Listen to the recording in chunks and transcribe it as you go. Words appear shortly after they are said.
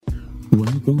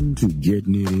Welcome to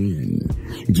Getting It In,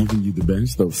 giving you the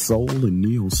best of soul and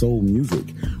neo-soul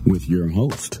music with your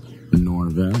host,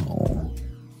 Norvell.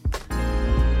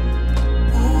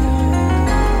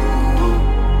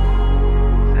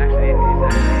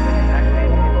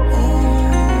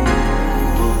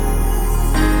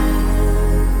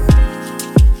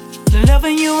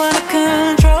 Loving you under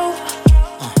control,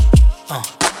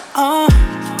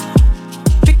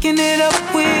 picking it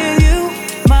up with you,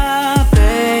 my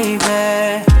baby.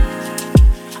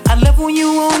 I love when you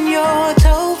on your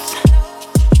toes,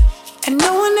 and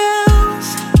no one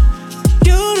else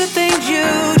do the things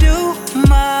you do,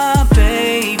 my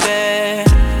baby.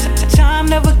 Time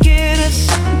never get us.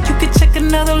 You can take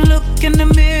another look in the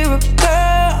mirror,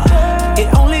 girl.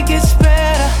 It only gets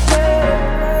better.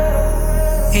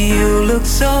 You look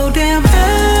so damn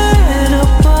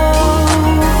edible.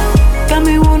 Got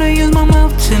me wanna use my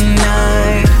mouth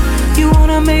tonight. You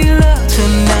wanna make love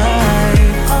tonight.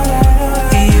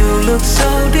 You look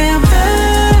so damn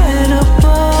edible.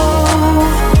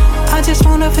 I just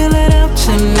wanna fill it up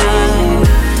tonight.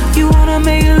 You wanna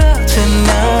make love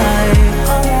tonight.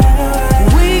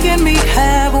 We can meet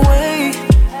halfway.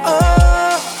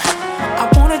 Oh, I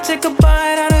wanna take a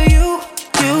bite out of you.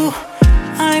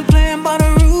 I ain't playing by the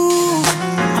rules.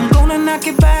 I'm gonna knock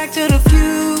it back to the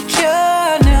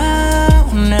future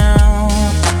now.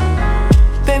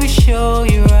 Baby, show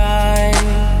you right.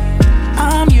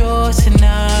 I'm yours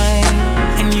tonight,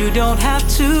 and you don't have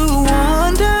to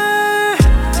wonder.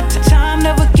 Time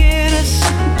never get us.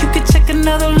 You can take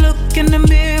another look in the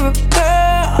mirror,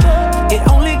 girl. It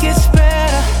only gets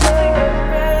better.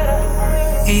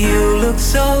 You look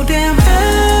so damn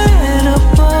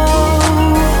edible.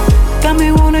 Got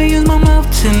me wanna use my mouth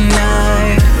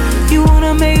tonight. You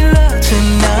wanna make love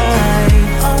tonight.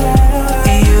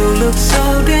 You look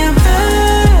so damn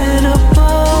edible.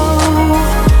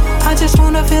 I just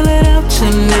wanna fill it up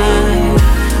tonight.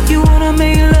 You wanna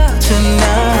make love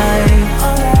tonight.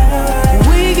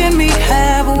 We can meet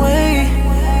halfway.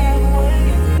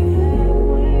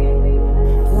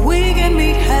 We can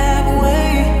meet halfway.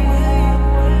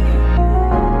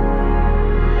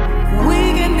 We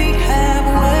can meet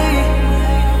halfway.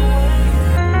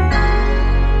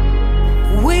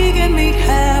 We can meet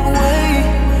halfway.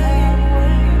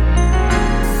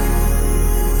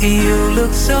 You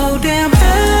look so damn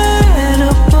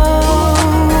edible.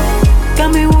 Got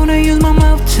me wanna use my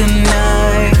mouth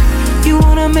tonight. You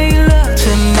wanna make love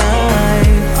tonight.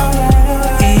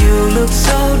 You look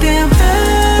so damn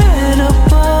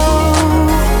edible.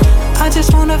 I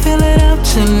just wanna fill it up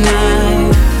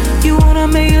tonight. You wanna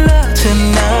make love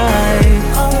tonight.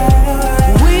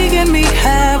 We can meet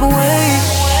halfway.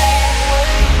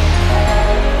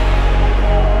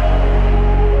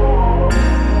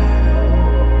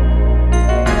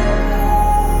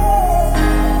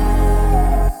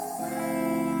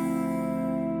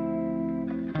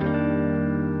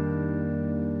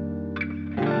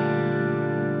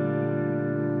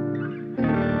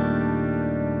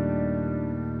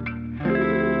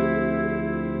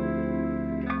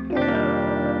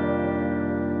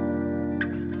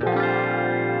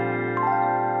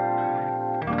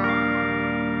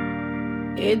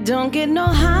 It don't get no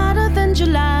hotter than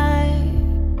July.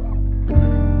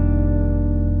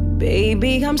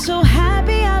 Baby, I'm so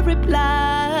happy I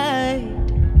replied.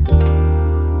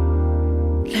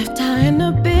 Left our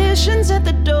inhibitions at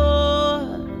the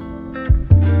door.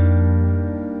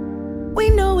 We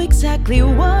know exactly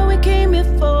what we came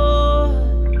here for.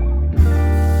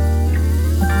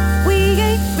 We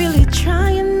ain't really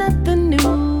trying nothing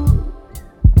new.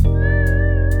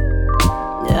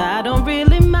 I don't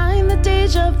really mind the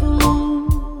deja vu.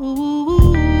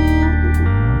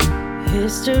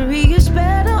 History is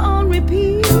better on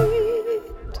repeat.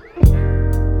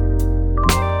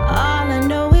 All I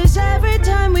know is every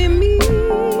time we meet,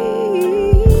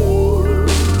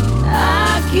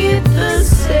 I get the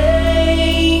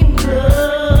same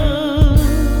love.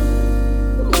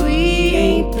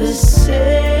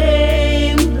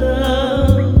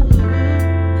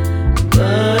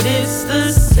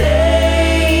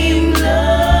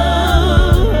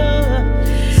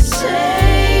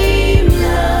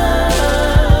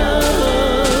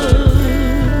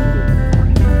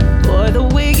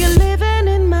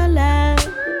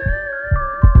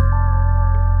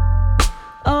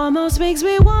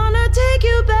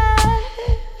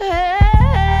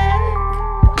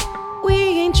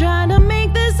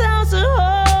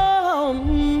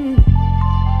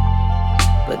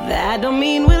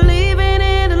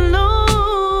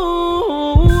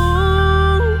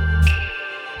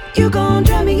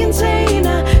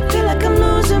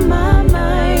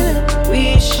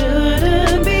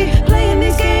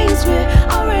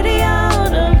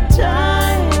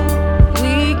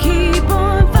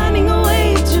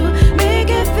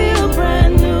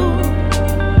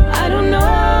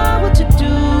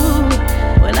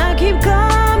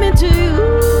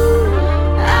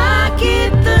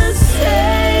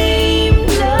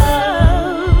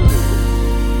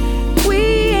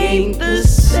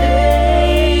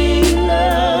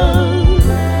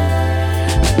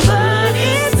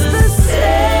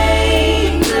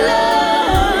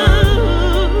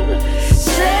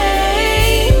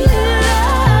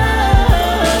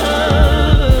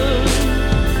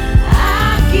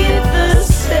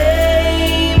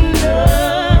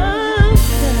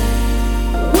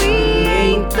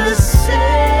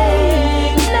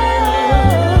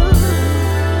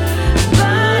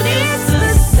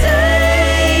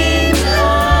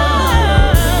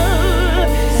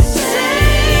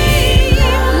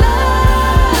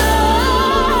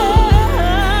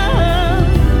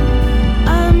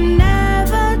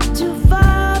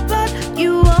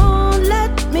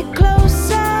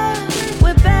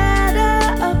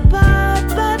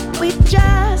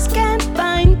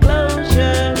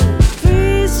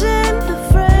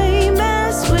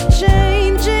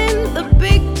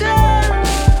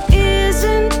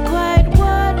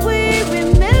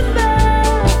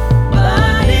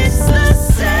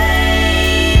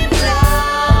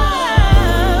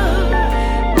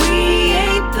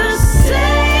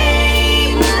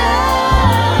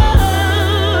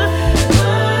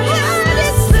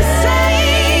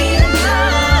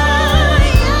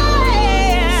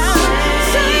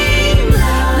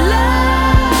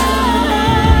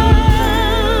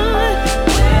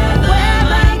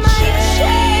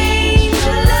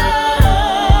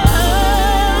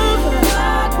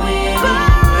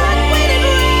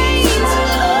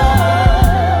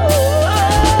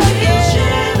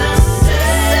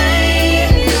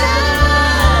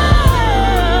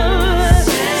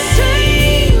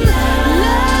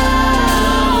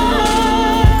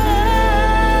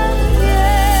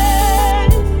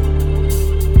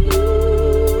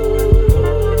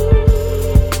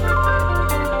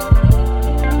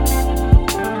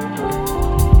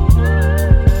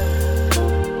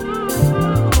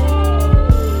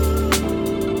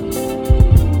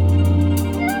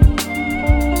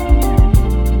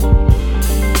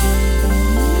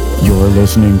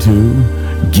 listening to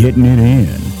Getting It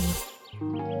In.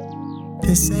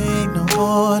 This ain't no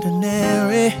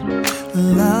ordinary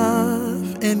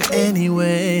love in any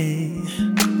way.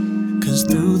 'Cause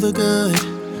through the good,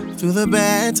 through the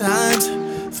bad times,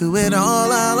 through it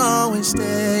all I'll always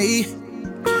stay.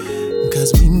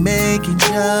 'Cause we make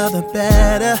each other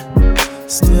better,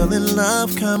 still in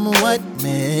love come what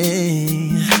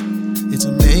may. It's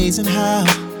amazing how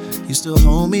you still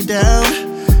hold me down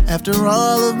after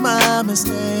all of my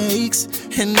mistakes.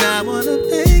 And I wanna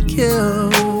thank you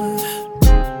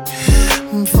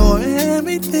for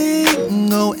everything,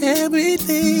 oh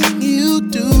everything you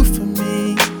do for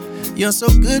me. You're so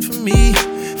good for me,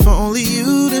 for only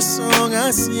you the song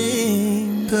I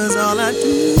sing. 'Cause all I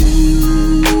do,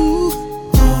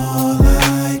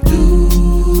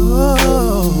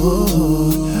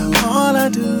 all I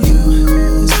do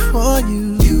is for you,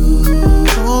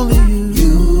 only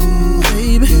you,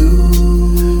 baby.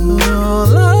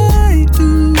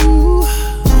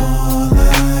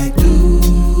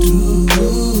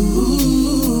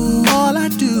 All I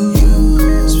do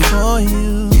is for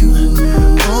you,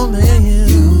 only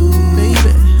you,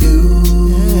 baby.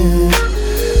 Yeah.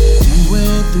 You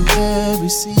went through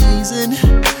every season,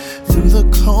 through the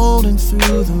cold and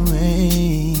through the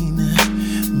rain.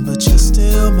 But you're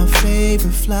still my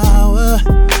favorite flower,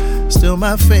 still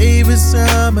my favorite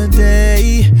summer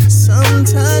day.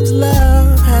 Sometimes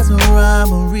love has no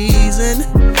rhyme or reason,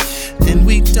 and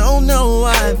we don't know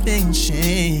why things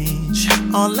change.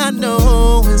 All I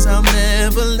know is I'll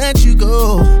never let you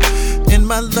go, and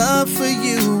my love for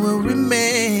you will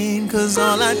remain. 'Cause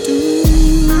all I do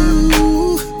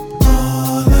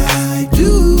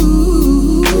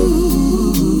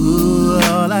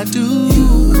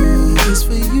is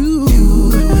for you,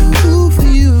 for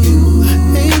you,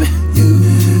 baby.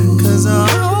 'Cause all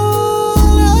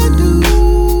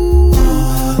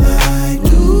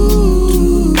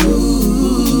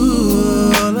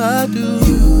I do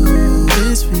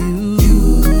is for you,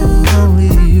 only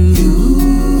you.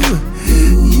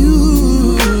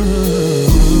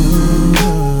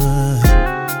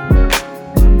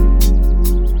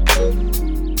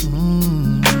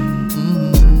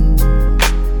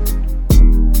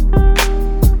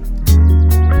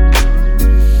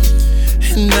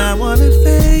 And I wanna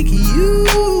thank you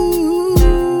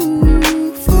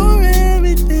for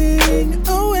everything,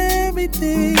 oh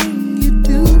everything you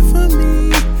do for me.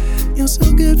 You're so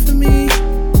good for me,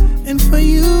 and for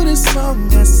you the song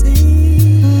I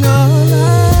sing. All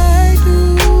I do,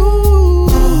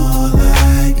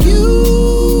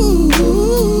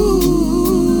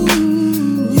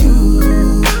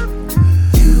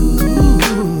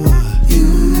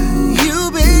 you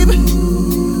baby,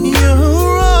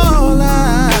 you're all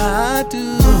I do.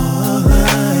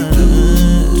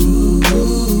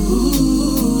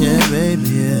 Yeah, baby,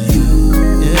 yeah.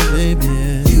 Yeah, baby,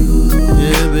 yeah.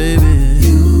 Yeah, baby.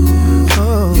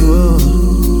 Oh, you're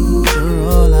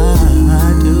all I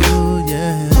do,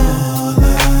 yeah.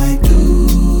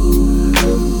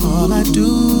 All I do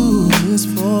is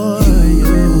for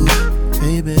you,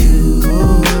 baby.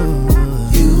 Oh,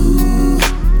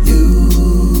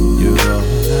 you're all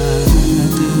I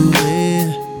do, yeah.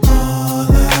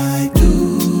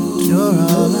 You're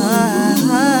all I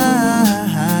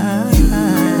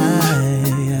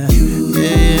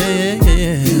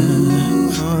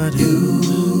all I do.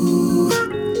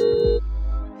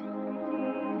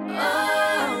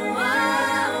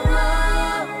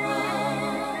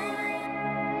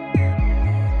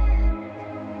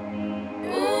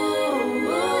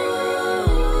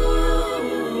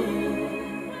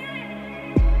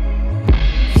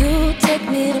 You take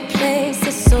me to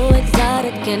places so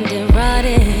exotic and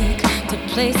erotic, to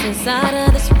places out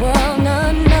of this world,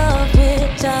 none of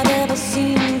which I've ever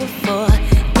seen before.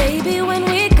 Baby, when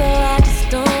we go, I just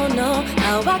don't know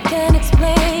how I can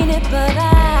explain it, but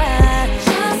I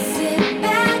just sit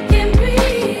back and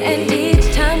breathe. And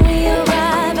each time we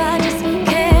arrive, I just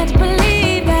can't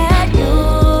believe that you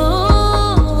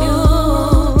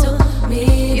took me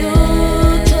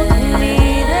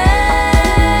there.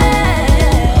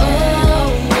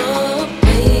 Oh,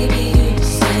 baby, you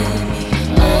sent me.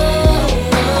 Oh,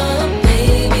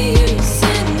 baby, you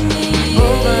sent me.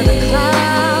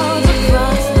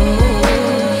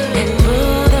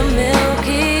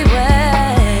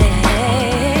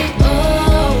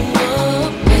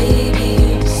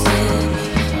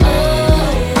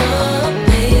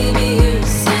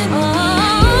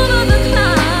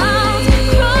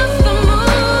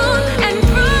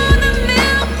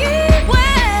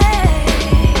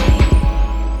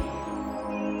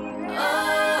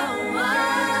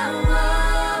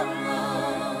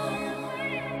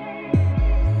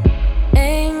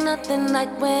 nothing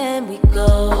like when we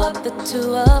go up the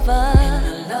two of us in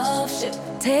a love ship,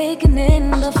 taking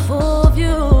in the full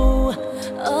view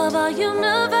of our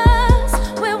universe,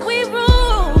 where we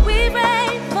rule, we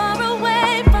reign, far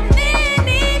away from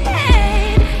any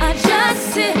pain. I just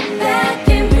sit back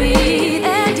and breathe,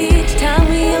 and each time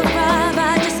we arrive,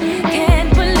 I just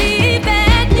can't believe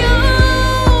that you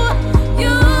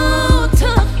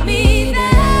took me there.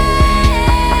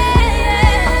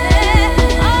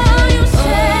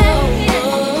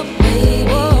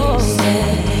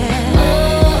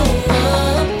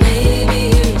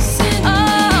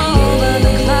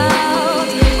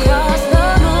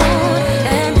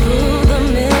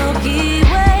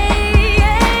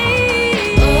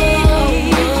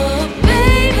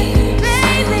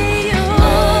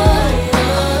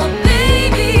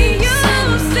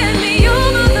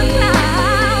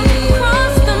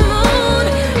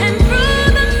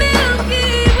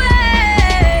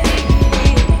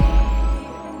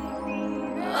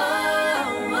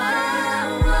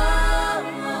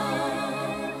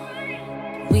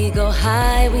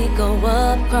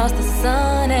 Across the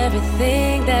sun,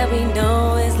 everything that we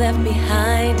know is left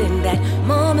behind in that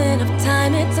moment of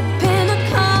time. It's a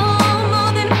pinnacle,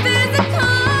 more than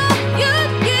physical. You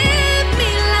give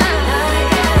me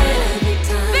life,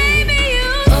 baby. You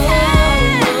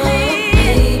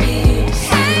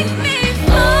take me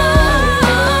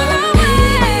far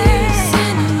away,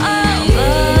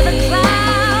 over the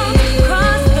clouds,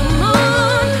 across the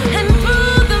moon, and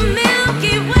through the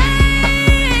Milky Way.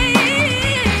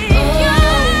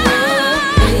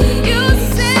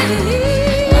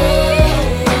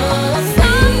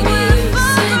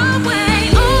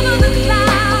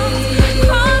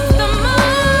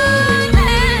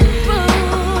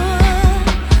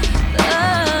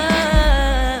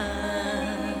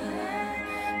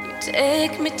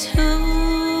 Take me to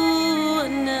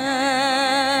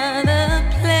another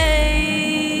place.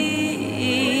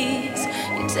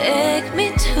 You take me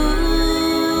to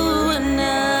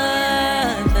another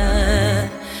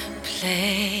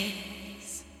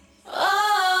place.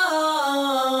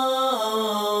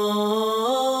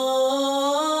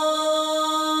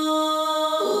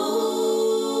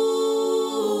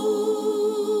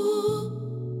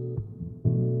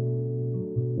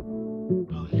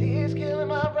 Police killing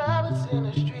my rabbits in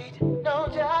the street. No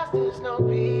justice, no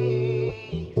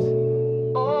peace.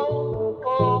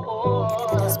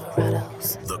 Desperados.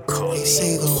 They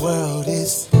say the world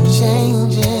is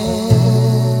changing.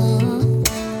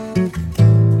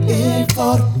 It ain't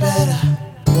for the better.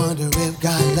 Wonder if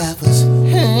God left us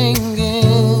hanging.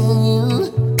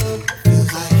 Feels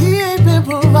like He ain't been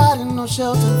providing no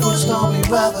shelter for stormy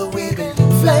weather we've been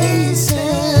facing.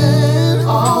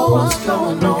 Oh, what's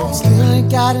going on? Still ain't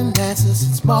got an answer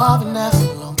since Marvin asked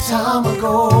a long time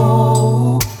ago.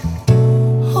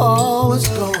 Oh, what's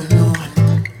going on?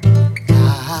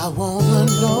 I wanna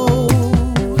know.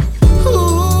 Who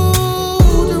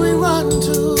do we run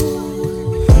to?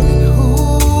 And who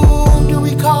do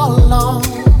we call on?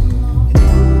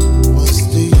 What's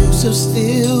the use of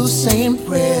still saying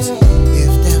prayers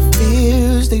if their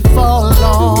fears they fall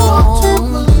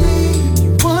on?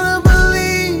 You wanna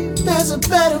believe there's a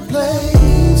better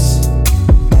place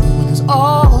when it's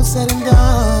all said and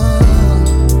done.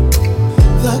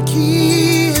 The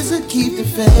key is to keep the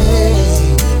faith.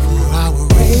 For our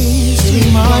race, it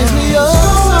reminds me of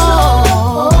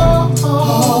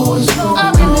I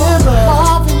remember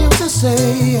Marvin used to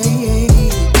say,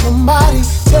 somebody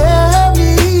tell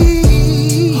me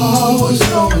what's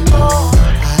going on.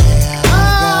 I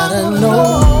gotta know.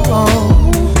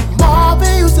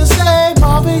 Marvin used to say,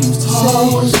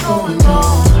 what's going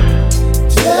on?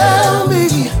 Tell me,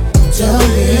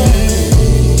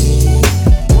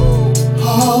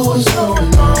 what's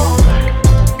going on?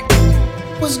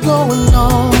 What's going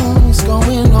on? What's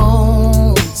going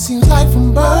on? Seems like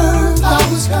from birth I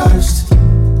was cursed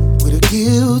with a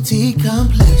guilty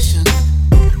complexion.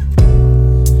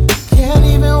 Can't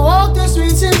even walk the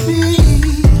streets in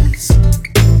peace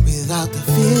without the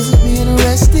fears of being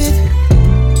arrested.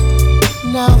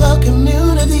 Now the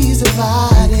community's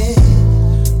divided.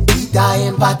 We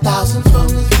dying by thousands from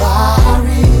this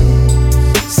virus.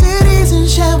 Cities in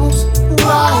shambles,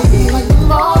 right? Like the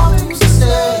Marvin used to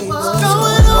say. What's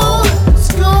going on?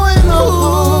 What's going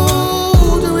on? Who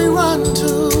do we run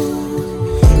to?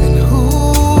 And who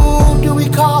do we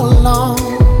call on?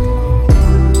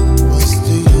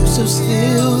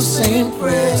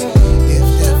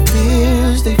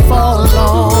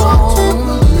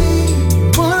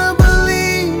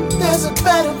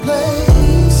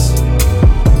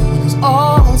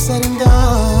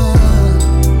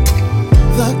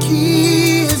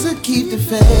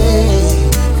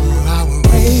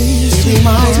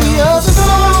 reminds me of the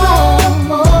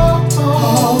song.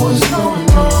 Oh, what's going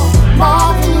on?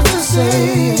 Mom used to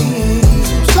say,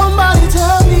 somebody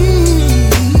tell me,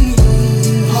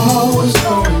 oh, what's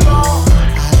going on? I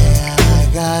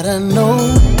gotta know.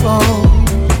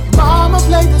 Mama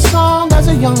played the song as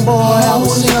a young boy. I would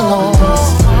sing along.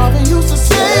 Marvin used to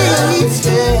say,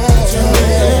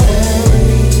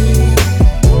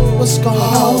 what's going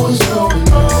on? What's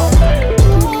going on?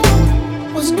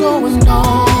 What's going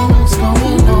on? What's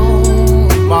going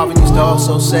on? Marvin used to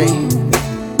also say,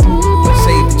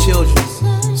 save the children,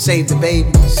 save the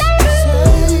babies.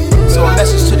 So a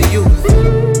message to the youth,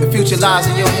 the future lies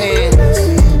in your hands.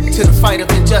 Till the fight of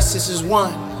injustice is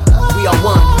won, we are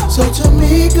one. So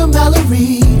Tamika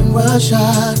Mallory,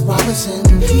 Rashad Robinson,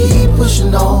 keep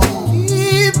pushing on,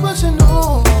 keep pushing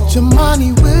on.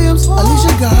 Jamani Williams,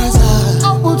 Alicia Garza,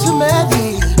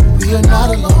 ultimately, we are not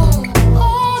alone.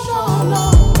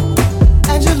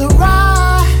 Angela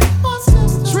Rye,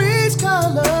 trees,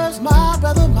 colors, my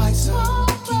brother, my son,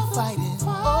 keep fighting.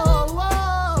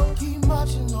 Keep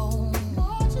marching on.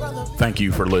 Thank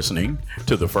you for listening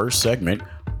to the first segment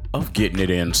of Getting It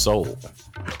In Soul.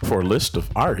 For a list of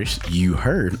artists you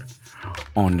heard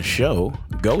on the show,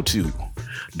 go to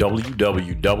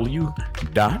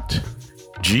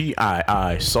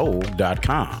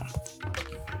www.giisoul.com.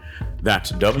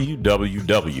 That's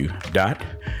www.giisoul,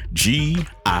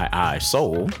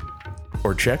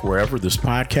 or check wherever this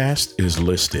podcast is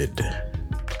listed.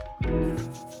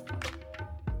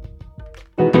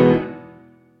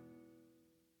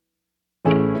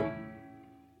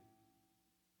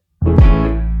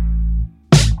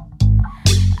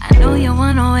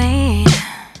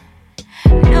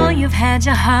 Had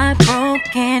your heart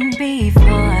broken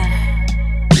before.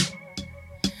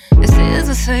 This is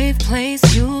a safe place,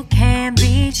 you can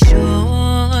be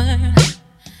sure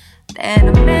that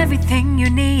I'm everything you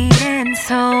need and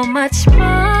so much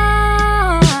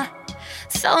more,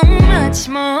 so much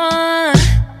more.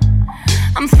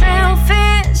 I'm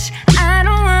selfish, I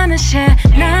don't wanna share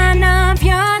none of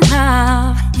your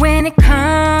love. When it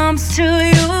comes to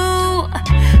you,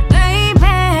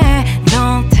 baby,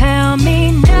 don't tell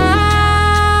me no.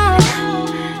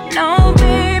 No,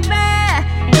 baby,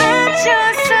 let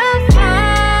yourself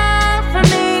fall for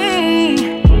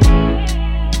me.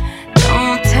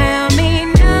 Don't tell me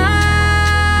no.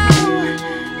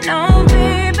 No,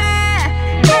 baby,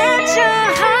 let your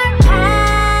heart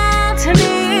call to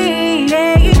me.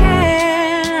 Yeah,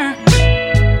 yeah.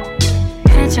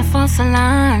 Had your false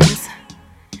alarms,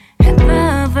 had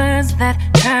lovers that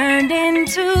turned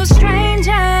into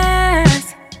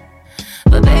strangers.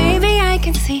 But baby, I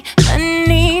can see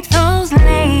beneath those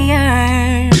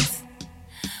layers.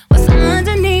 What's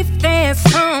underneath, there's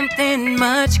something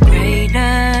much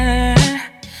greater,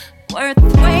 worth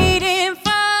waiting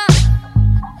for.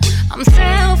 I'm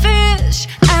selfish,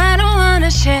 I don't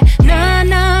wanna share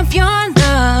none of your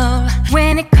love.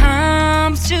 When it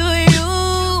comes to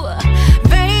you,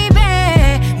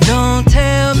 baby, don't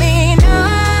tell me no.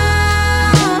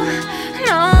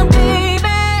 No, baby,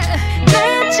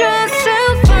 let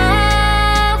yourself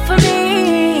fall for me.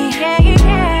 Yeah,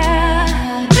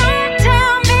 yeah. Don't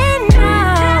tell me no.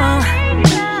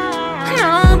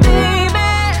 No,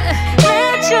 baby,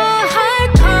 let your heart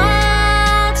call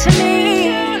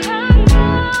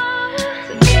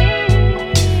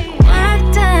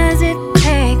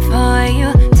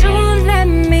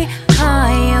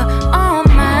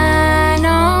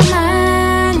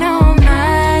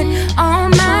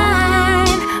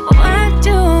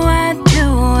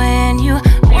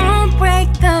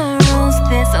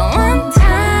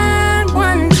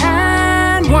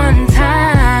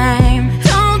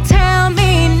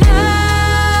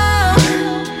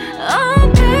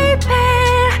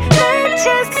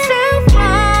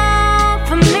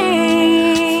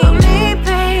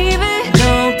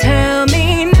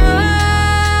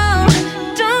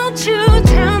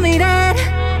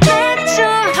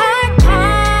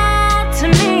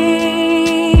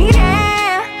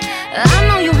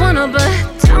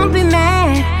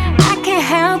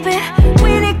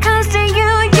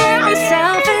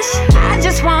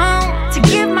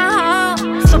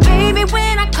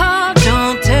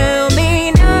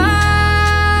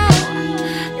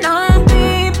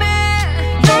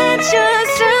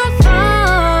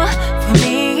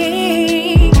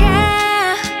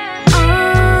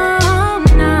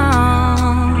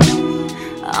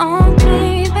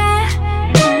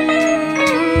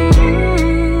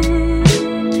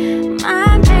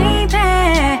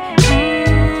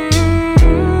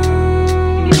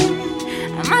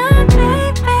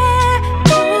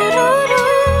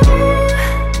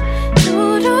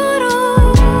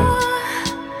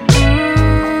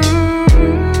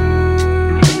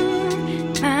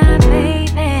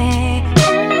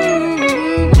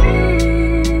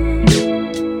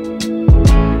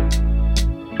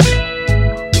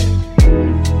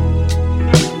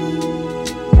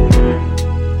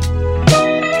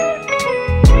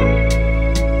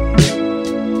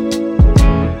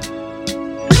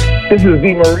This is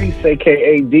D. Maurice,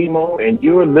 aka Demo, and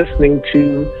you're listening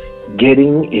to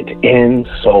Getting It In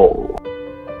Soul.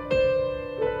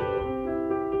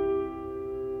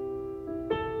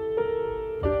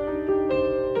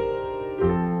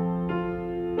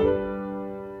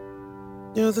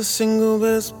 You're the single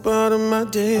best part of my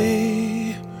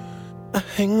day. I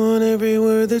hang on every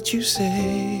word that you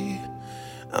say.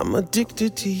 I'm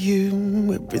addicted to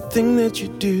you, everything that you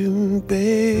do,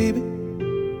 baby.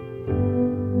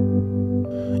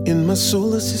 In my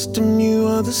solar system, you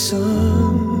are the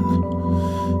sun.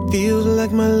 Feels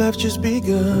like my life just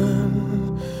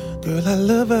begun. Girl, I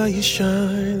love how you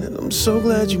shine, and I'm so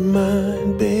glad you're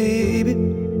mine, baby.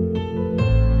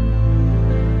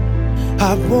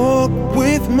 I walk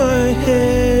with my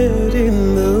head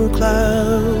in the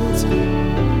clouds,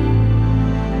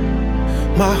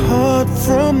 my heart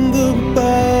from the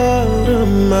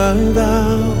bottom, I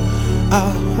vow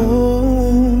I'll hold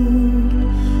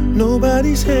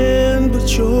nobody's hand but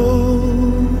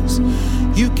yours.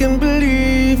 You can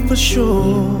believe for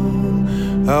sure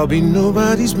I'll be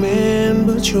nobody's man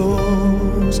but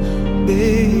yours,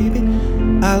 baby.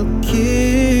 I'll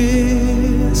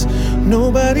kiss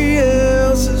nobody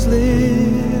else's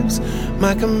lips.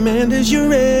 My command is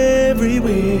your every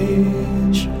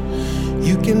wish.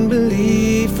 You can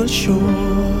believe for sure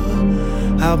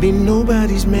I'll be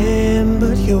nobody's man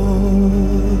but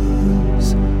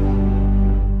yours.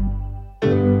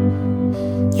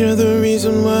 You're the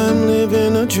reason why I'm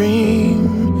living a dream.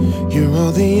 You're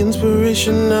all the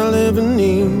inspiration I'll ever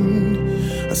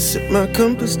need. I set my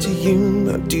compass to you.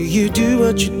 How do you do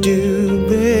what you do,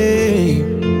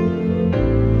 babe?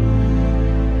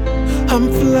 I'm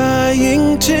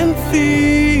flying 10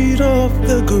 feet off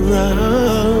the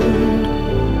ground,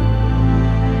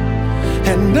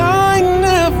 and I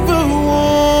never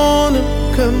wanna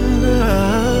come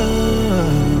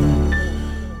down.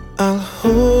 I'll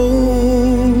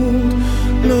hold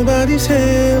nobody's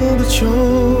hand but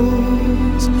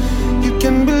yours. You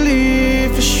can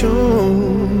believe for sure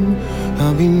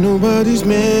I'll be nobody's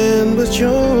man but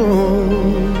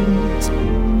yours.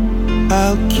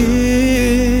 I'll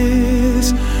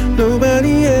kiss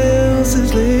nobody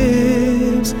else's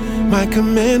lips. My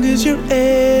command is your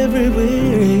every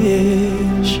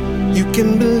wish. You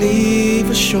can believe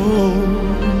for sure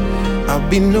I'll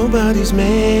be nobody's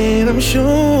man, I'm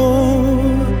sure.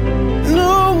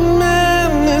 No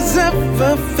man has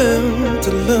ever felt a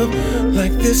love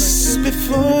like this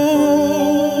before.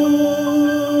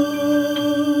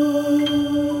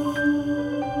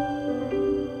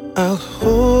 I'll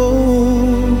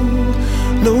hold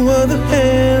no other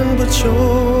hand but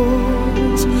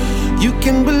yours. You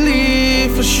can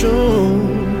believe for sure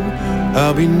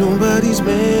I'll be nobody's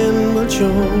man but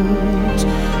yours,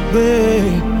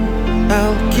 babe.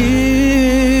 I'll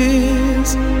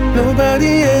kiss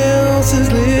nobody else's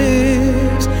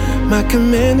lips. My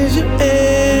command is your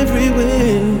every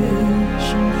wish.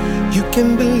 You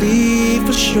can believe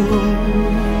for sure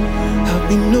I'll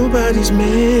be nobody's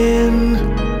man.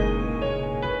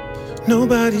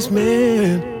 Nobody's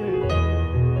man.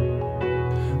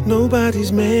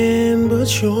 Nobody's man but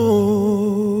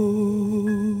yours.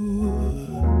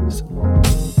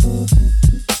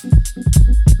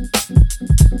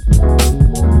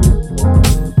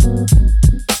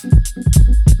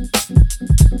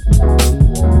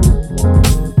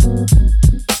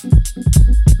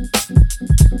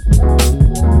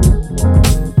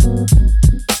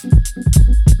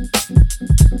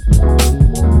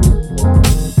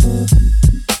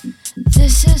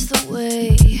 This is the way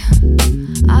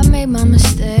I made my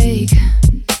mistake,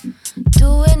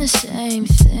 doing the same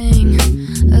thing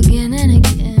again and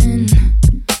again,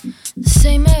 the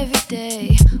same every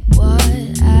day, what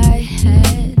I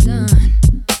had done.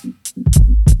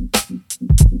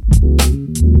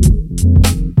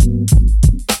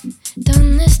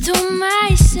 Done this to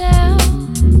myself.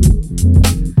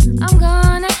 I'm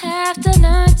gonna have to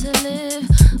learn to live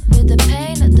with the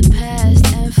pain of the past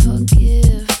and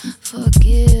forgive.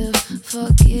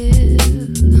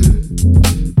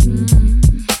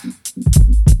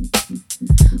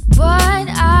 What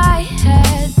I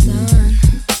had done.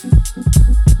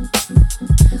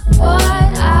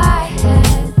 What I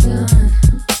had done.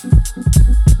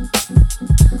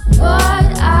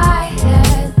 What I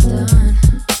had done.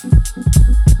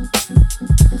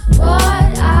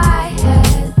 What I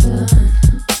had done.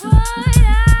 What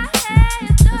I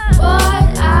had done. What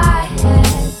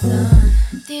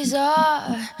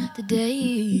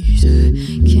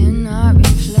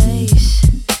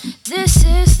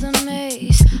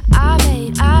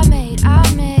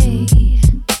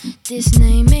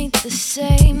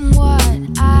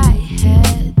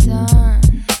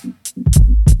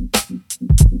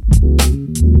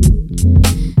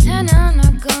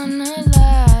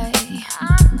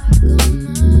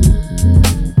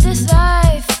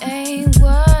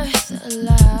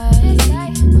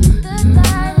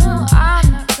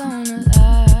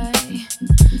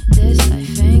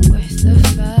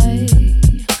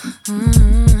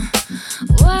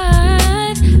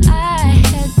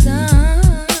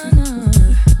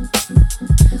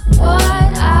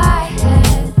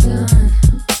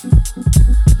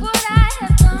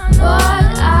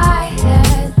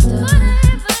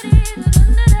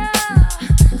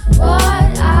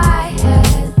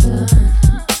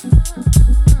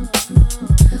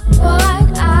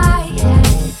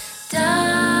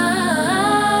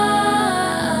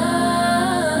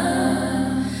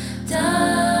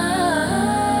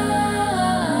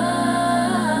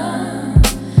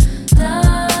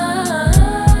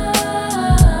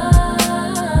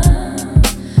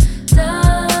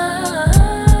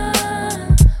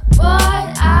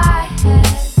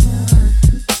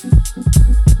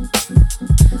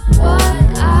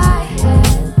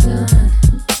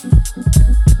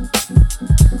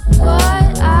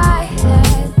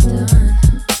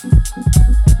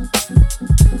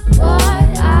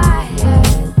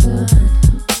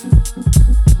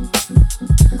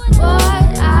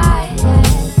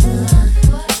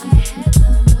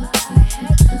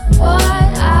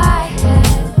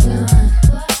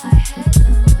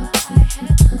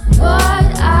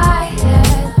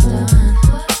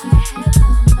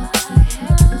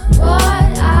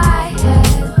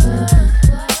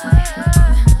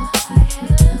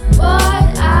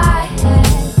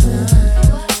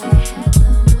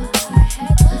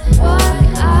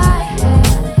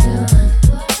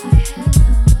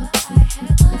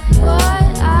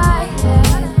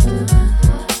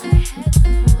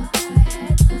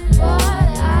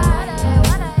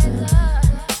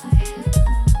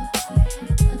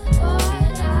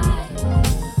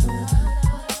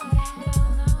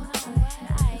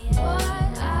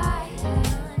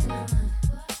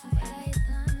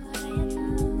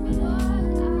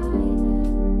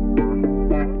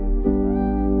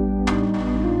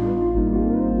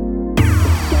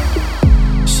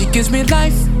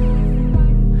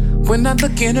When I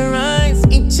look in her eyes,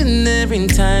 each and every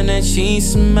time that she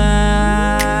smiles,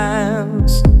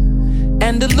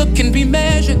 and the look can be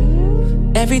measured.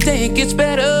 Every day it gets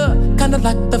better, kinda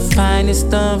like the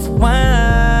finest of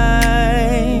wine.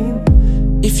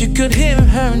 If you could hear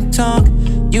her talk,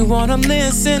 you wanna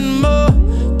listen more.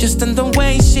 Just in the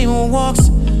way she walks,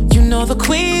 you know the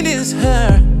queen is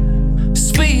her.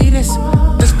 Sweetest,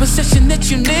 disposition, that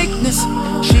uniqueness.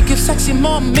 She gives sexy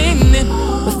more meaning.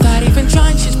 Without even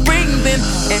trying, she's breathing.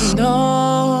 And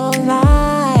all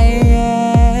I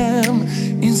am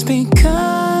is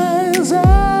because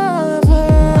of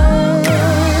her.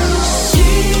 She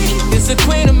is a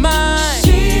queen of mine,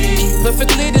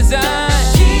 perfectly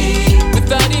designed.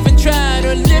 Without even trying,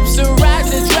 her lips are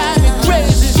rising, drive me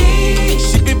crazy.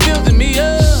 She be building me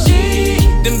up,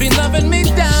 then be loving me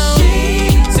down.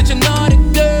 Such a naughty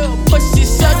girl, but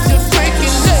she's such a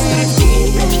freaking lady.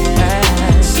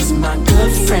 She's my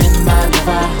good friend, my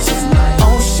lover, she's my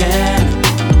ocean.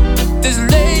 This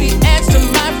lady adds to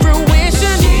my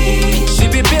fruition. She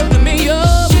be building me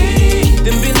up,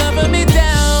 then be loving me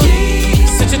down.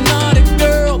 Such a naughty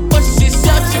girl, but she's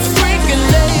such a freaking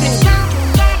lady.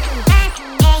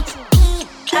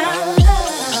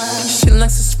 She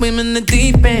likes to swim in the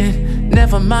deep end,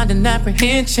 never mind an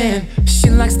apprehension. She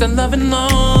likes to love and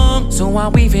long, so I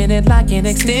weave in it like an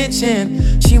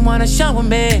extension. She wanna shower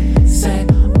me, say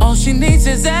all she needs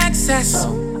is access.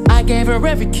 I gave her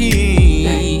every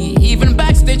key, even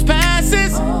backstage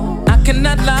passes. I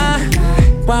cannot lie,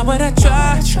 why would I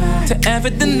try to ever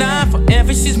deny?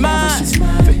 Forever she's mine,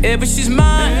 forever she's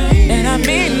mine. And I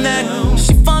mean that.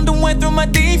 She found a way through my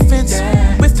defense,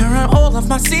 with her and all of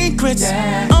my secrets.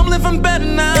 I'm living better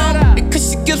now,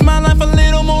 because she gives my life a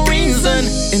little more reason.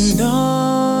 And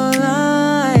all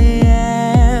I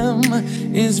am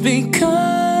is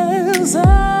because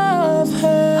of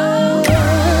her.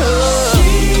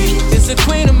 It's a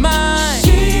queen of mine,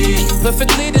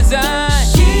 perfectly designed.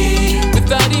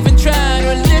 Without even trying,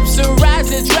 her lips are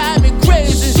rising, drive me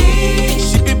crazy.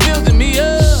 She be building me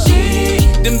up,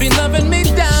 then be loving me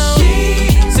down.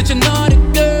 Such a naughty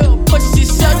girl, but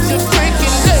she's such a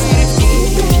freaking lady.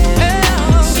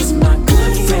 She's my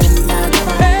good friend, my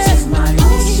lover, she's my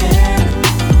ocean.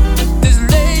 This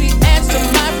lady adds to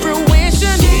my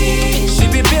fruition. She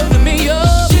be building me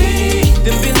up,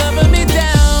 then be loving me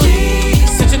down.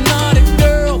 Such a naughty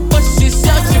girl, but she's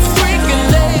such a freaking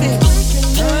lady.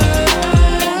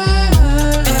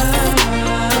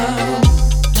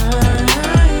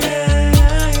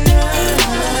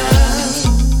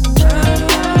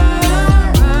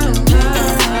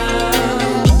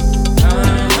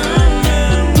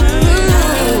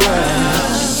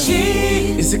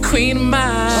 Is a queen of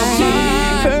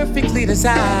mine, perfectly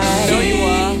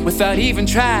designed. Without even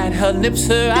trying, her lips,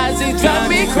 her eyes, they drive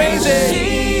me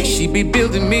crazy. She be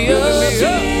building me up,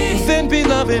 then be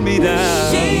loving me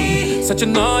down. Such a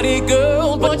naughty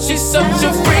girl, but she's such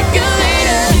a freaking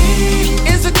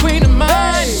lady. Is a queen of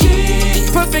mine,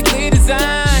 perfectly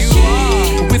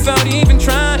designed. Without even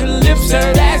trying, her lips,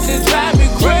 her eyes, they drive me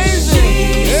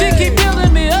crazy. She keep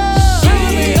building me up,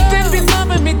 then be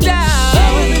loving me down.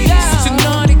 Such a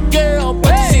naughty girl,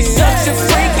 but she's such a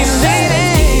freaking lady.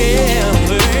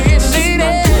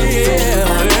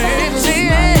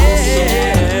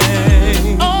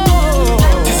 Oh,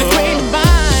 she's a queen of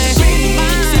mine.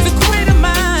 She's a queen of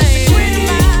mine.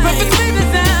 Perfectly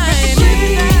designed.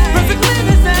 Perfectly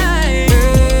designed.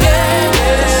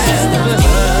 She's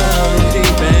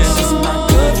my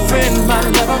good friend, my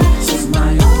lover. She's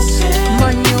my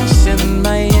ocean,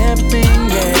 my everything,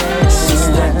 yeah. She's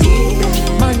my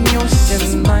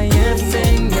ocean, my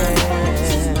everything, yeah.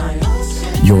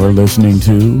 You're listening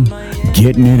to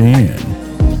Getting It In.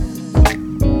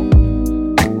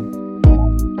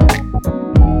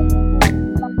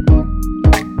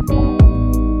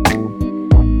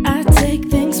 I take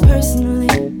things personally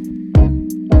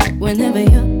whenever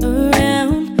you're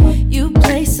around. You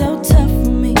play so tough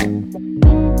for me.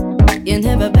 You're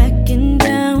never backing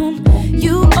down.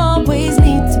 You always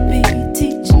need to be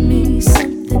teaching me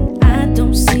something I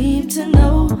don't seem to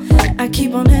know. I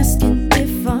keep on asking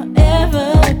if I'll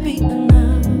ever be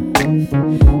enough,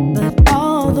 but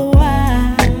all the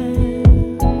while,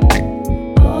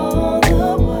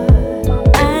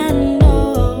 I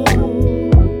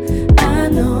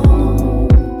know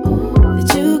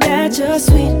that you got your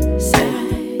sweet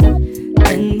side.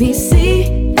 Let me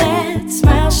see that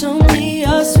smile, show me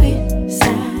your sweet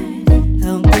side.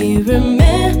 Help me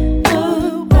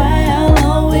remember why I'll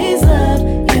always love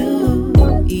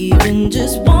you, even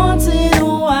just once in a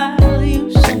while.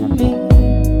 You show me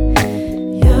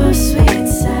your sweet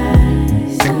side,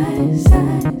 side,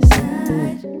 side,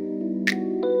 side.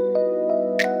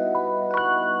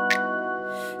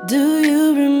 Do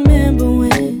you remember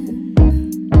when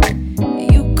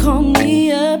you called me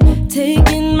up,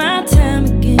 taking my time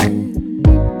again?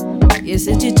 You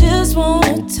said you just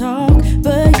wanna talk,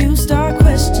 but you start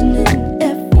questioning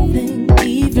everything.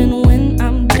 Even when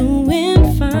I'm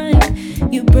doing fine,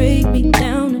 you break me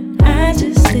down and I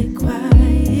just stay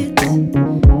quiet.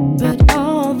 But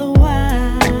all the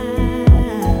while,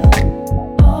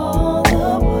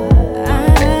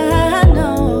 I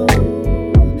know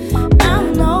that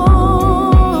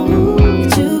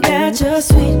you got your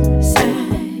sweet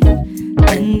side.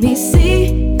 Let me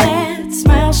see that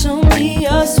smile, show me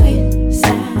your sweet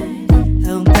side.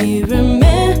 Help me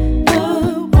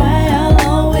remember why I'll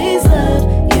always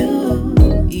love you.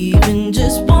 Even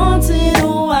just once in a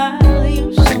while,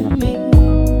 you show me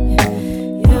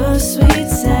your sweet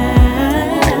side.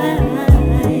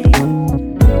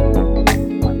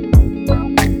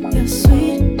 Your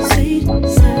sweet, sweet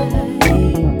side.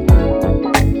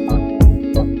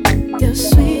 Your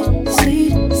sweet,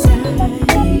 sweet side.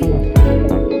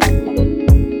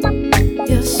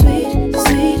 Your sweet,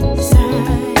 sweet side.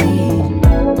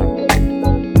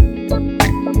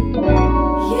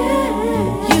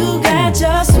 Yeah, you got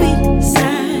your sweet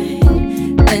side.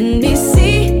 Let me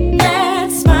see that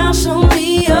smile, show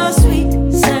me your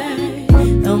sweet side.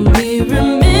 Help me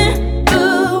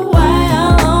remember why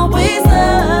I'll always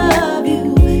love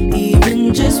you.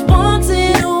 Even just once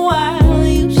in a while,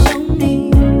 you show me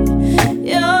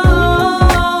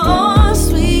your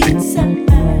sweet side.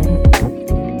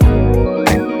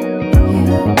 You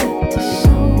got to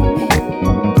show me.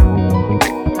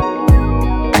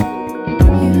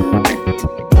 You got to.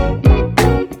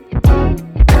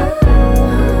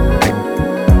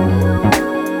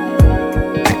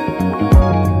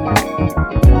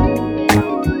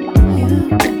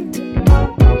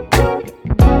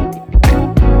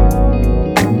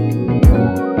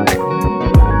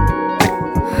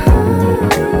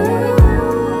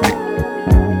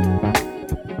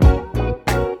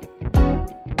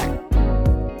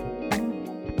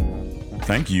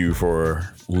 Thank you for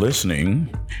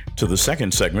listening to the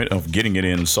second segment of Getting It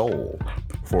In Soul.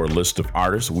 For a list of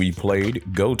artists we played,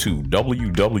 go to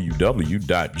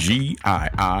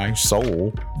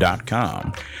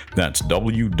www.giisoul.com. That's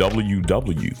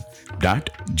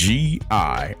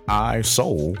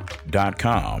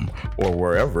www.giisoul.com, or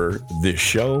wherever this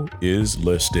show is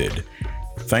listed.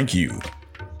 Thank you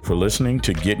for listening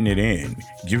to Getting It In,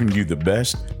 giving you the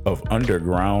best of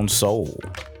underground soul.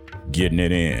 Getting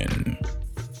it in.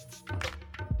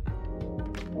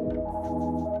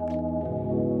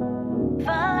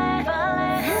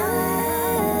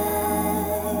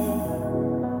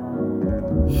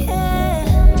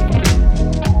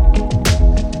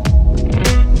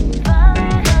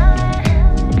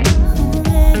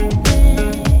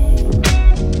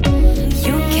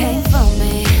 You came for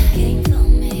me.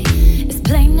 It's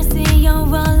plain to see you're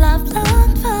all I've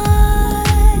longed for.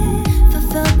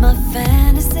 Fulfilled my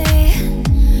fantasy.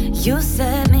 You said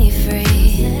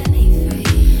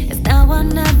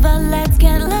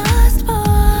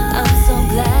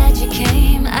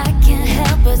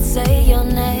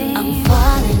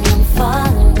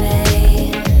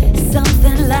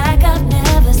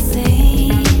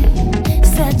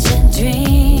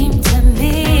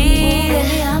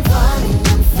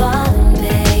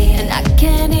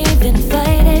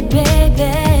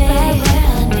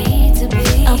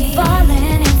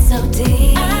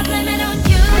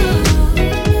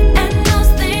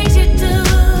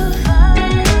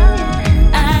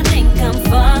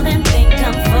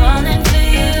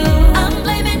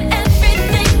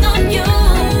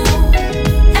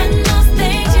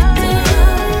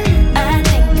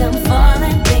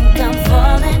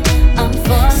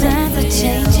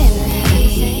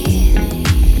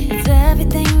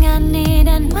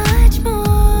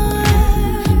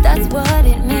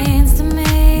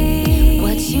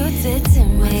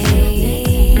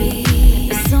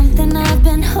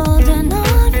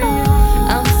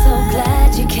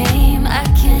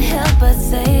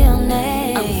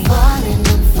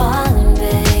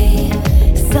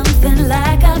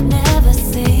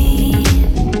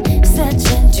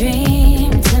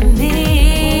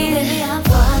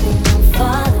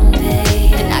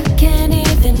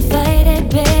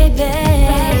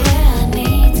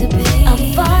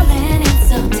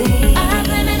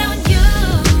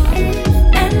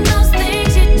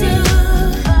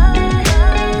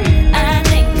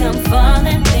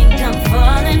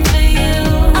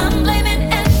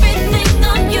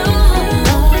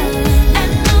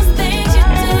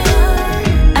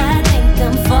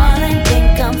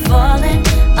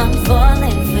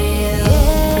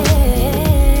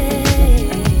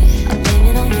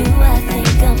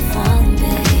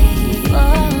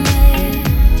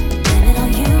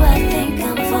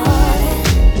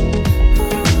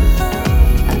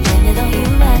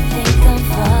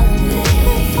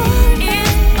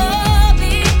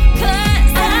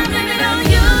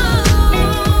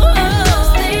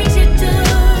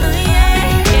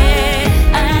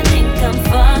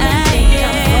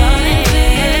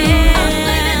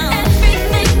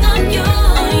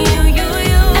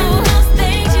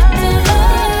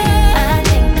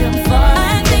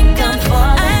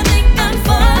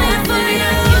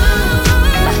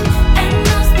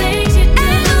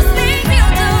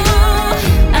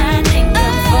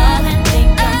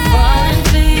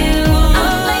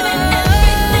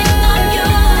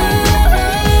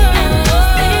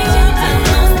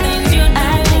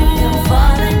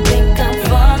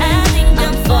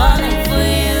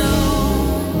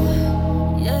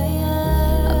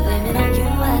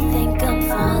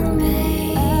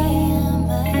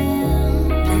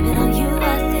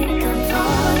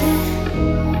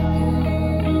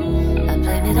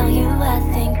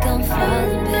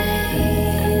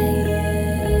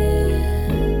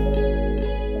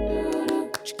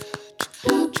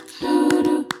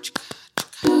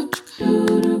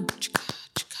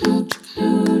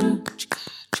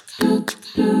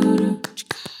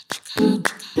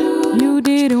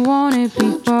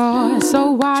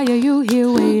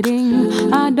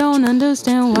waiting. I don't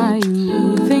understand why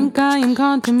you think I am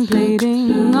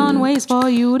contemplating on ways for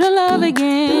you to love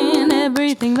again.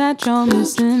 Everything that you're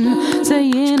missing,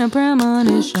 saying a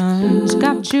premonition's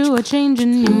got you a change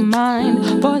in your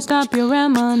mind. Boy, stop your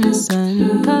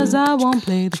reminiscing, cause I won't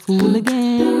play the fool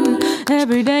again.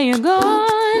 Every day you're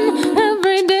gone,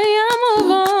 every day I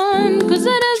move on, cause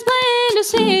it is plain to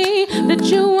see that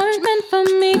you weren't meant for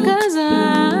me. Cause I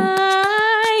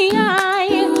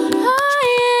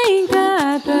ain't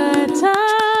got the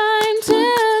time to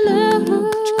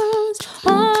lose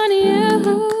on you,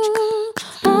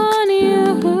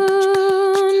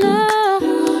 no.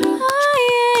 I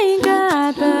ain't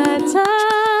got the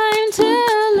time to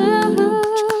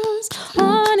lose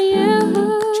on you,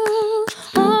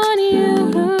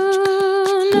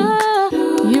 no.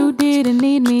 You didn't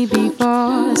need me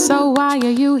before, so why are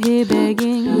you here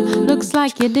begging? Looks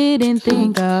like you didn't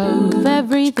think of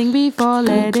everything before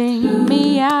letting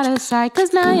me out of sight.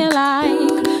 Cause now you're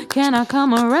like, can I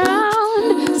come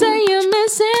around? Say you're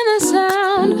missing the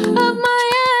sound of my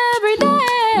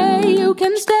everyday. You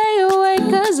can stay away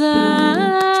cause I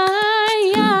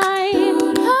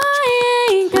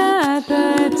ain't got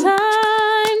the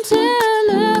time to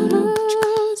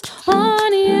lose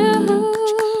on you, no.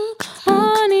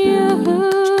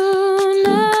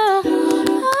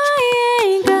 I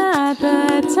ain't got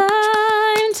the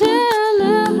time to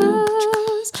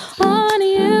lose on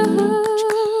you,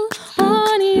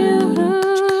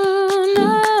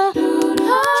 no. I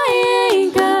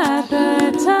ain't got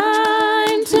the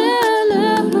time to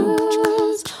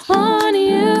lose on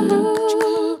you,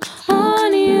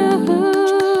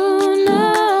 no.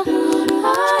 I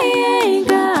ain't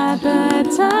got the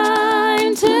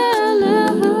time to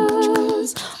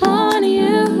lose on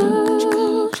you,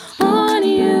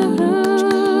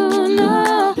 no.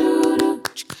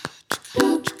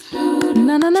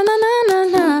 Na na na na na na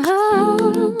na.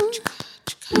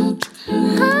 I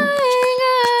ain't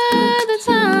got the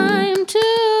time to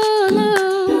lose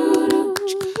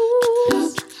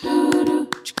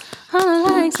on the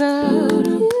likes of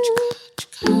you.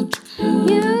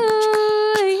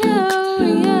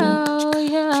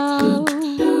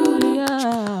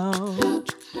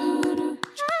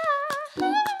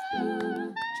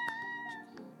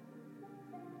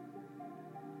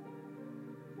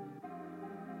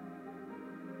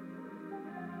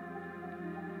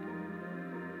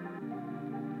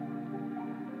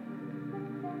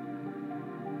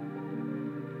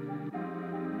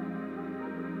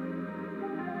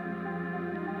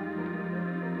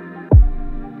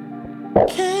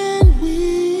 Can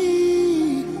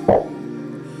we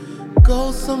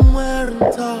go somewhere and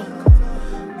talk?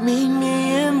 Meet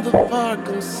me in the park,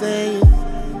 I'm saying.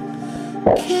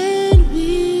 Can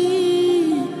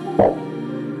we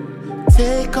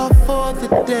take off for the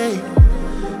day?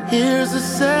 Here's a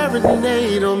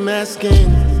serenade, I'm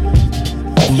asking.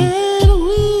 Can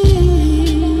we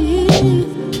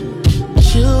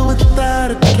chill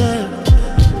without a care?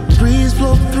 Breeze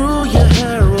blow through your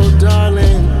hair, oh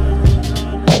darling.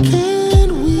 Can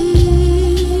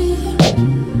we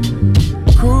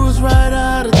cruise right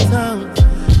out of town?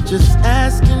 Just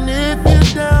asking if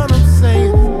you're down, I'm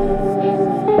saying.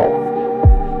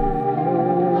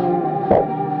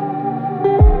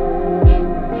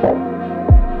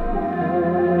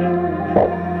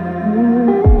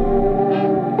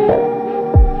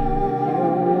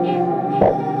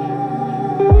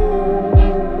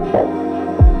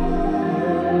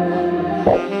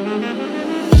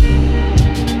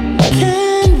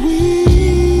 Can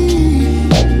we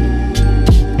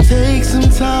take some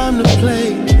time to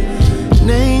play?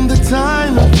 Name the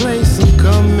time and place and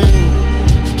come in.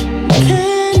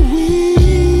 Can we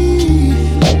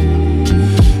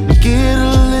get a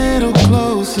little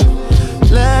closer?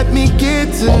 Let me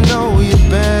get to know you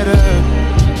better.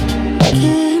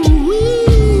 Can we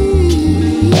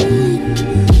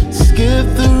skip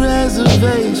the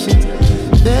reservations?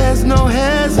 There's no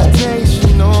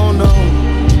hesitation, oh no.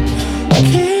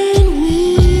 Can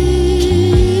we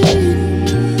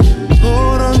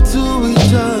hold on to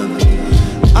each other?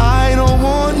 I don't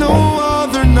want no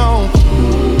other, no.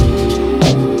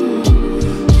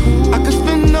 I could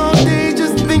spend all day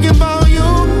just thinking about you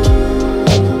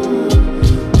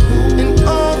and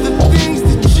all the things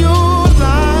that you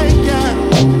like, yeah.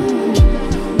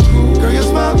 Girl, your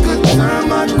smile could turn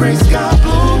my gray sky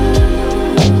blue.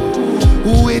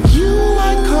 With you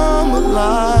I come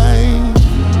alive.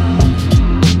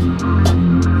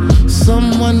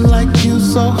 Someone like you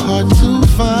so hard to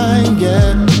find,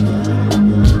 yeah.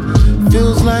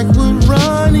 Feels like we're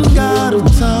running out of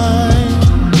time.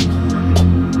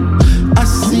 I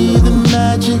see the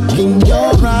magic in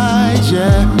your eyes,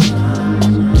 yeah.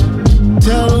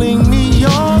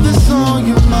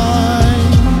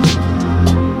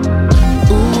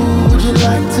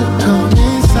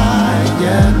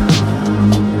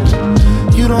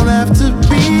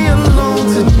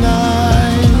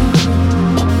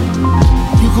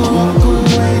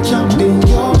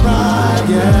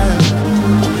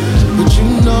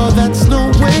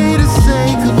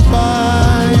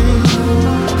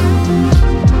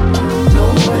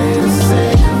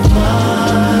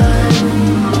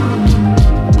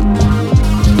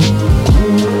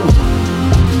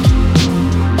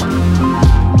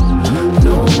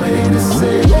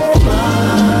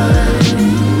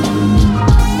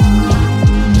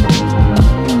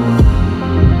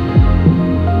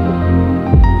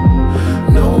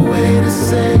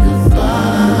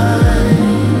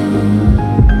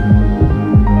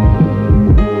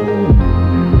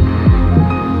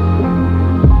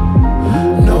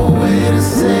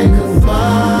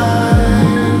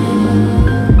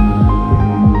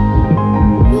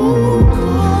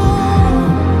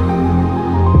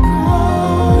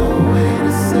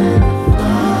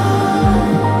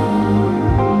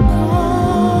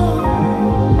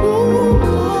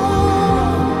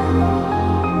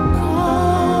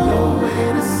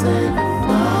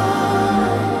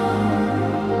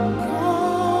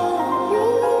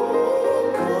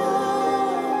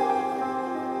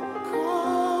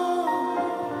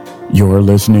 You're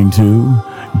listening to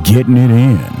Getting It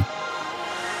In.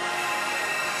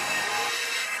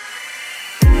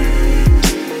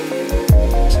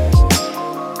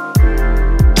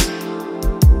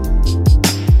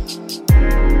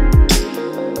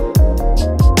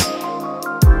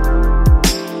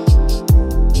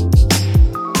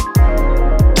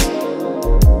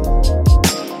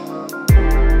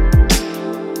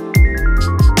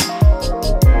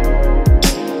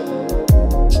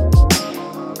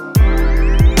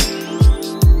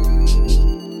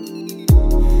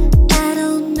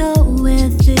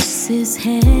 Is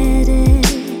headed,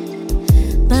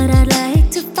 but I'd like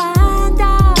to find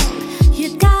out.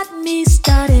 You got me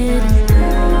started.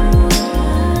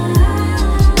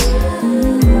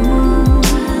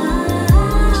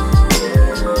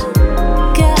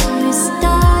 Got me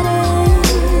started.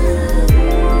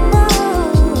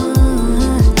 Oh.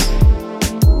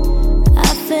 I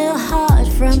fell hard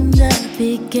from the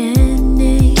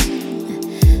beginning.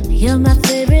 You're my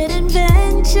favorite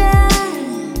invention.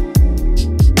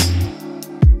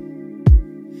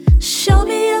 Show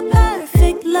me a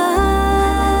perfect love.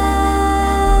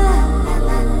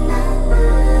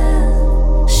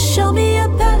 Show me a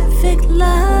perfect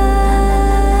love.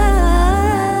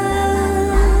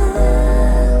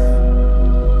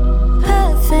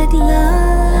 Perfect love.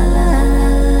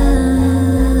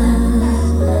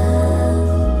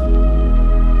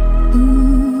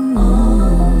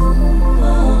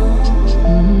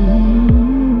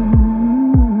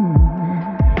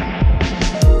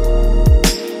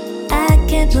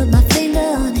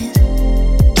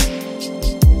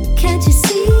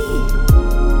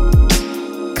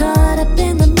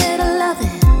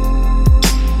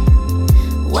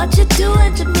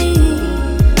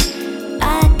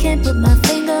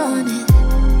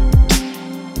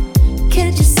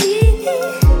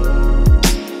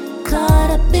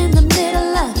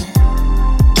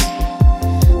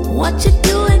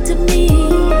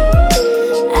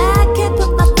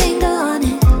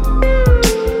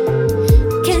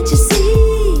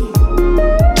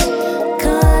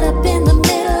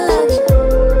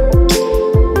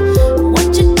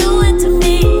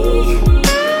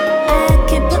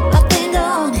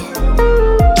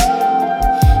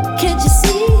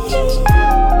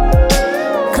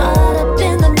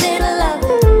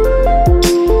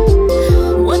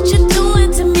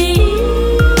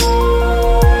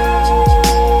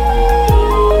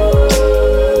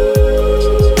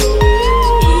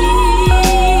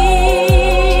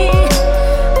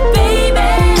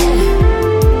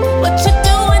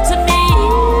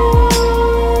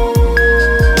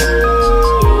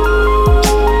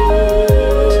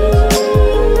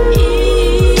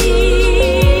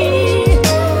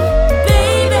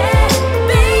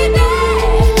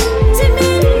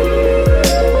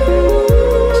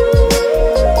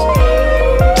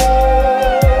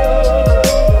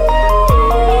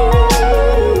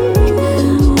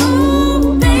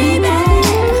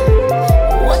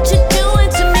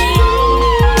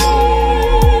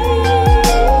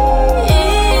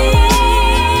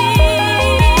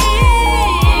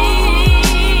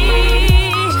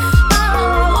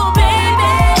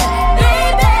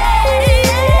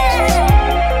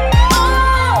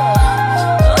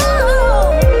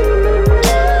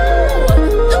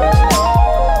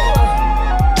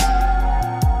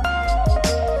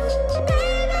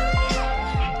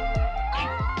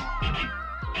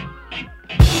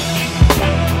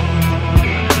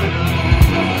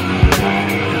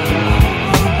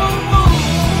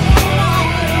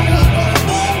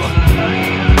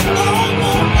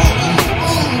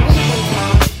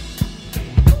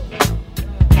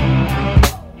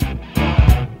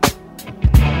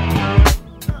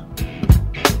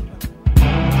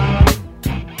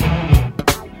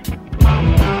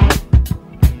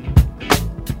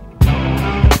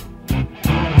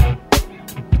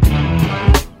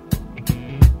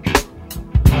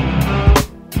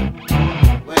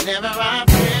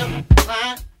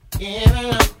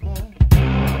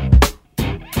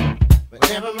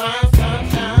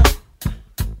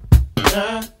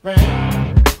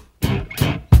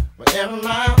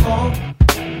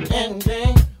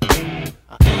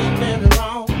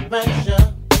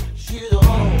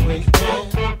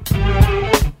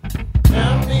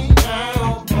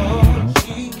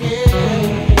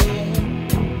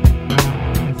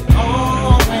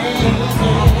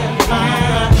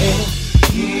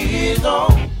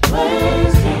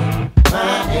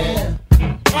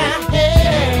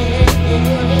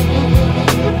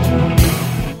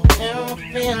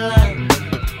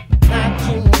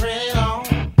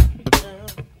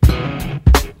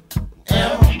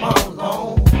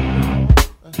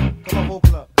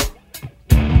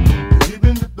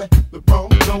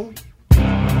 know.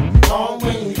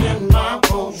 Always in my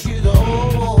boat, she's the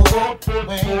whole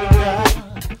way down.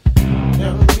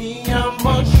 Tell me how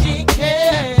much she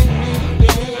cares.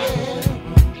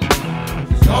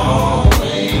 She's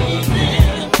always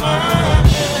in my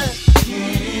head.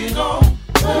 She's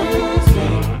always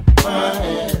in my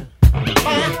head.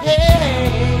 My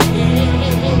head.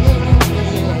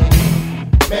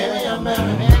 Baby, I'm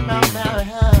married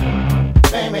her.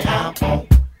 Baby, I won't.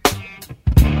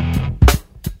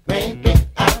 Baby,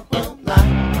 I will not.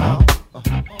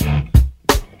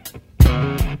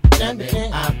 Baby,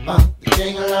 I want to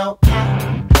sing along. I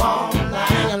want to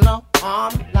sing along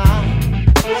all night.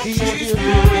 She's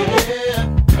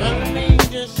good. Tell me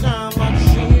just how much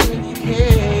she really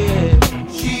cares.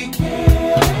 She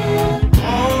cares.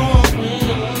 Always in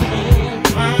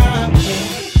my head.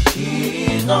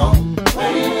 She's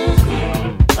always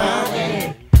in my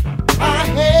head. My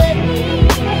head.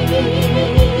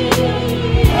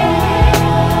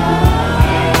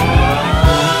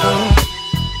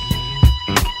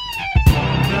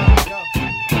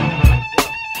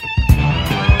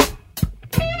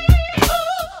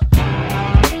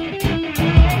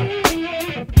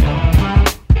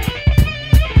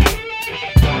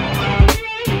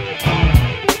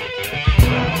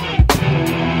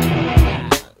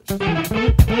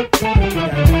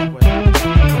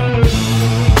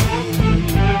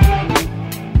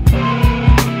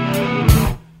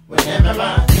 Whenever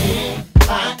I feel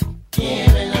like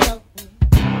giving up,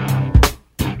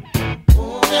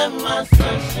 whenever my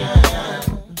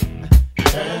sunshine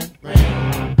turns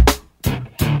rain,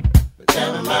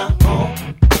 whenever my hope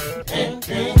and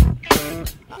dream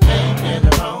I aim in the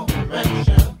wrong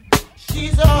direction,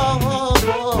 she's all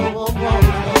there.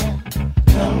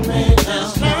 Tell me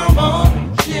just how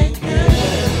much she cares.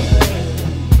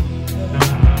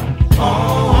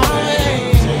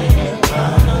 Always in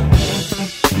my head.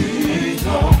 She's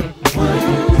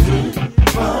always in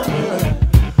my head.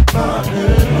 My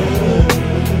head.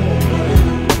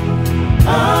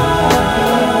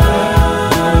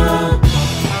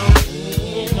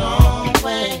 She's always in my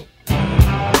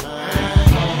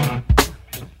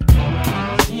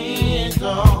head. She's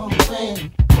always in my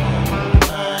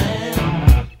head.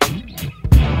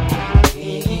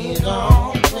 She's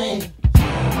always in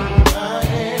my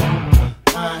head.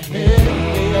 My head.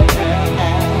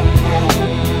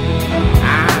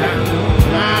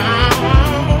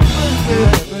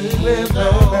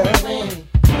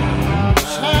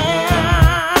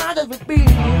 Child of a beat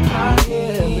in my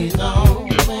head.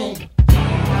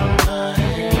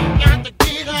 Got the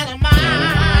keys out of my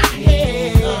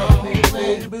head,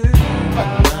 baby.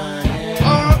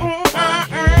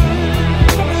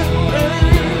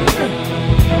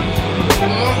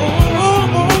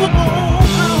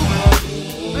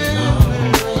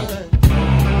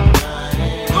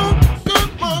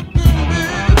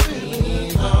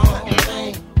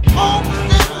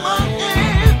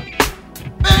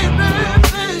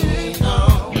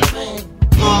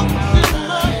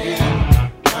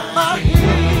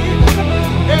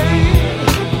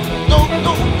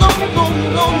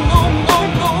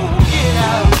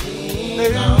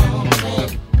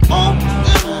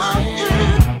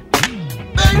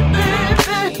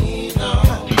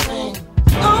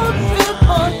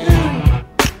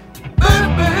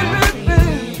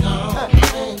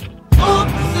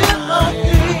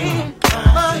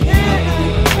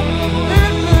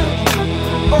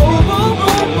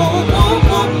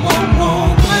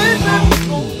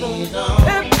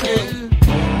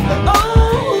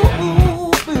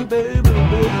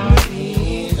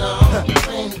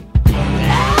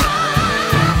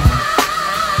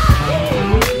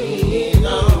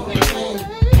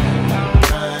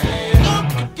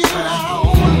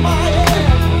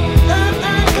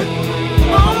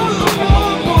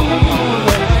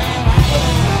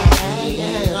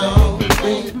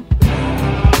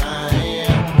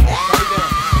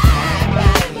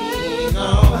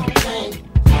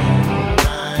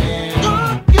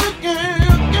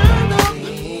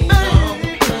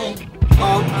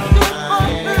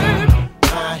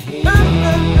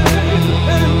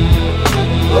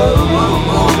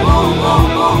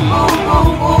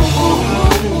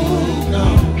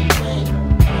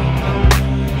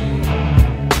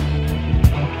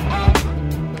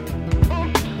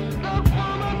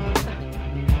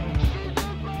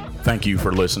 Thank you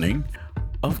for listening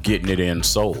of Getting It In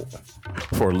Soul.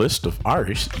 For a list of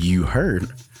artists you heard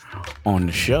on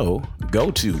the show, go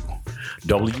to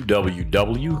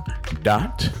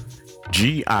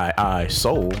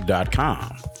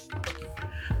www.giisoul.com.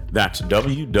 That's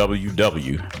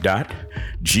www.giisoul.com.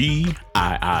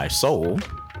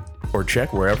 or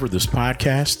check wherever this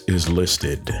podcast is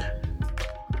listed.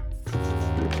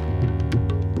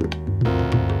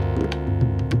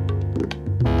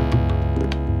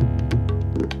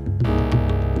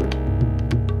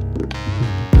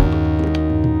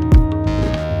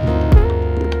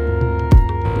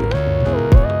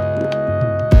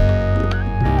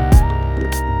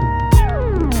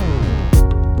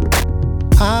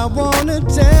 I wanna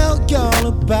tell y'all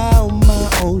about my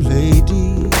old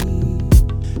lady.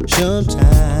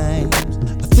 Sometimes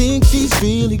I think she's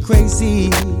really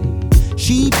crazy.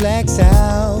 She blacks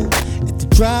out at the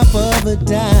drop of a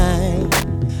dime,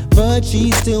 but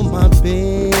she's still my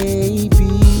baby.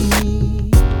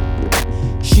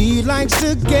 She likes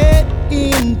to get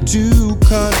into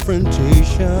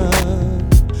confrontation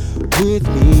with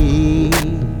me,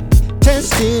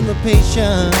 testing the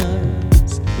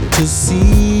patience to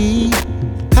see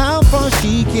how far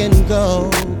she can go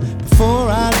before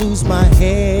I lose my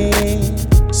head.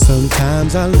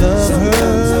 Sometimes I love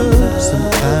her,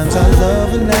 sometimes I love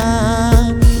her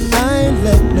not. I ain't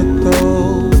letting her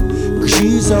go, 'cause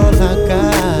she's all I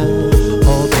got.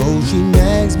 Although she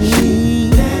nags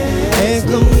me and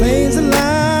complains a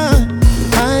lot,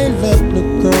 I ain't letting her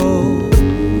go.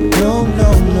 No,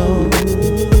 no, no.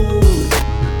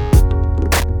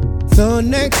 The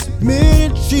next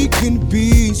minute she can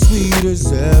be sweet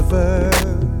as ever,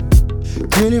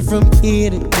 grinning from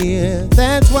ear to ear.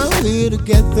 That's why we're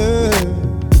together.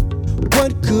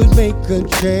 What could make a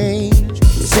change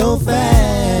so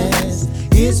fast?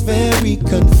 It's very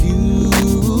confusing.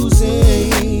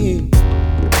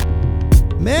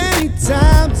 Many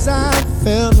times I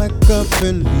felt like I've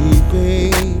been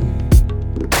leaving,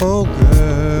 oh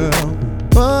girl,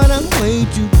 but I'm way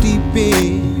too deep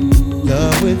in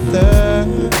love with her.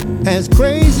 As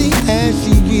crazy as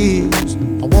she is,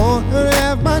 I want her to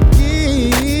have my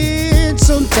kids.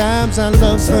 Sometimes I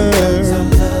love her,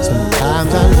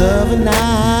 sometimes I love her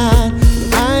not.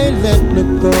 I ain't letting her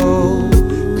go,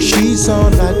 'cause she's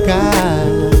all I got.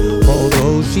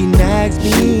 Although she nags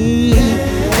me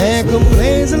and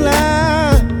complains a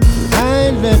lot, I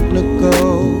ain't letting her go.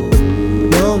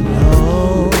 No,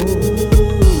 no.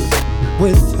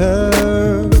 With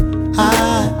her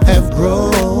I have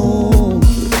grown.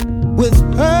 With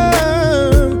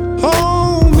her,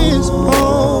 home is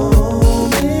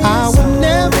home. I will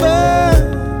never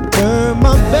turn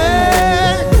my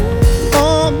back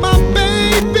on my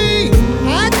baby.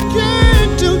 I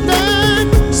can't do that.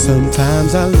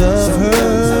 Sometimes I love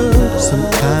her,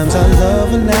 sometimes I love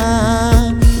her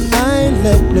not. I ain't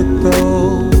letting her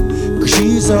go, 'cause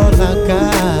she's all I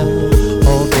got.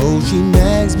 Although she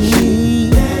nags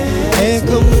me and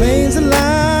complains a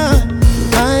lot,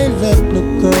 I ain't letting her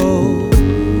go.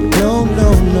 No, no,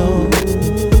 no.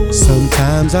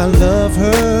 Sometimes I love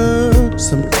her,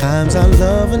 sometimes I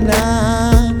love her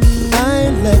not. I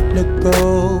ain't letting her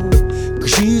go,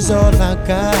 'cause she's all I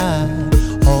got.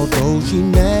 Although she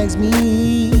nags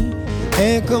me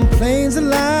and complains a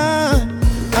lot,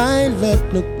 I ain't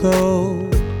letting her go.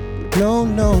 No,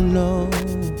 no, no.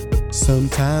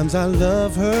 Sometimes I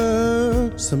love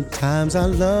her, sometimes I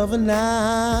love her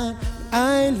not.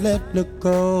 I ain't letting her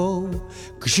go,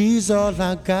 'cause she's all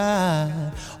I got.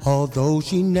 Although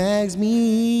she nags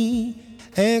me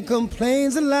and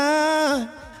complains a lot,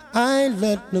 I ain't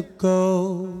letting her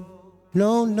go.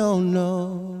 No, no,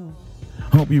 no.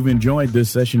 Hope you've enjoyed this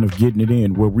session of Getting It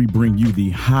In, where we bring you the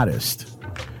hottest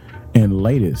and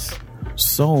latest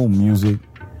soul music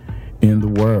in the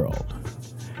world.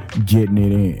 Getting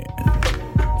It In.